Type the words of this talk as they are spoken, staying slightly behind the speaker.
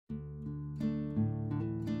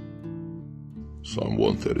Psalm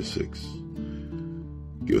 136.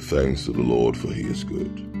 Give thanks to the Lord, for he is good.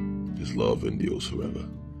 His love endures forever.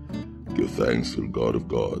 Give thanks to the God of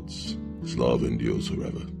gods. His love endures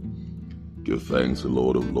forever. Give thanks to the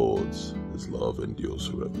Lord of lords. His love endures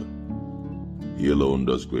forever. He alone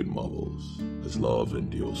does great marvels. His love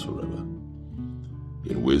endures forever.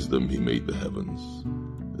 In wisdom he made the heavens.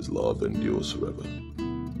 His love endures forever.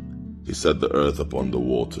 He set the earth upon the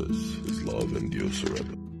waters. His love endures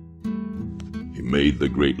forever. He made the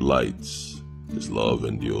great lights. His love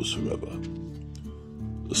endures forever.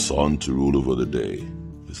 The sun to rule over the day.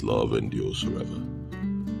 His love endures forever.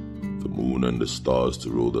 The moon and the stars to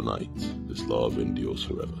rule the night. His love endures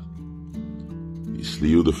forever. He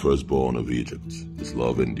slew the firstborn of Egypt. His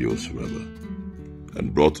love endures forever.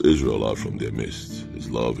 And brought Israel out from their midst. His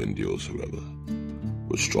love endures forever.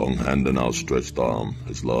 With strong hand and outstretched arm,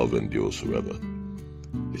 his love endures forever.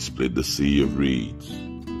 He split the sea of reeds.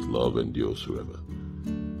 His love endures forever.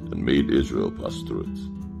 And made Israel pass through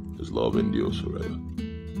it. His love endures forever.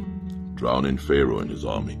 Drowning Pharaoh and his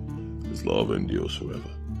army. His love endures forever.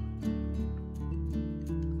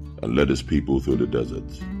 And led his people through the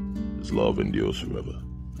desert. His love endures forever.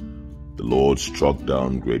 The Lord struck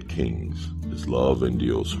down great kings. His love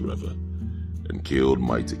endures forever. And killed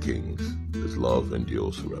mighty kings. His love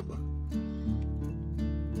endures forever.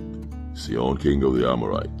 Sihon, king of the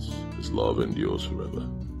Amorites. His love endures forever.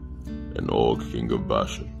 And Og, king of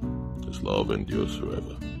Bashan. His love endures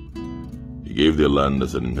forever. He gave their land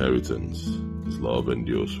as an inheritance. His love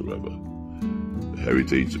endures forever. The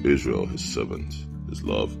heritage of Israel, his servant. His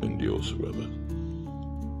love endures forever.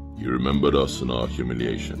 He remembered us in our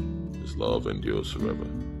humiliation. His love endures forever.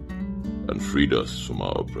 And freed us from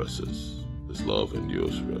our oppressors. His love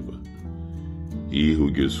endures forever. He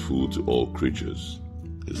who gives food to all creatures.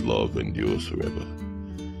 His love endures forever.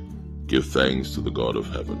 Give thanks to the God of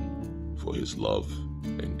heaven, for his love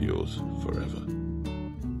endures forever.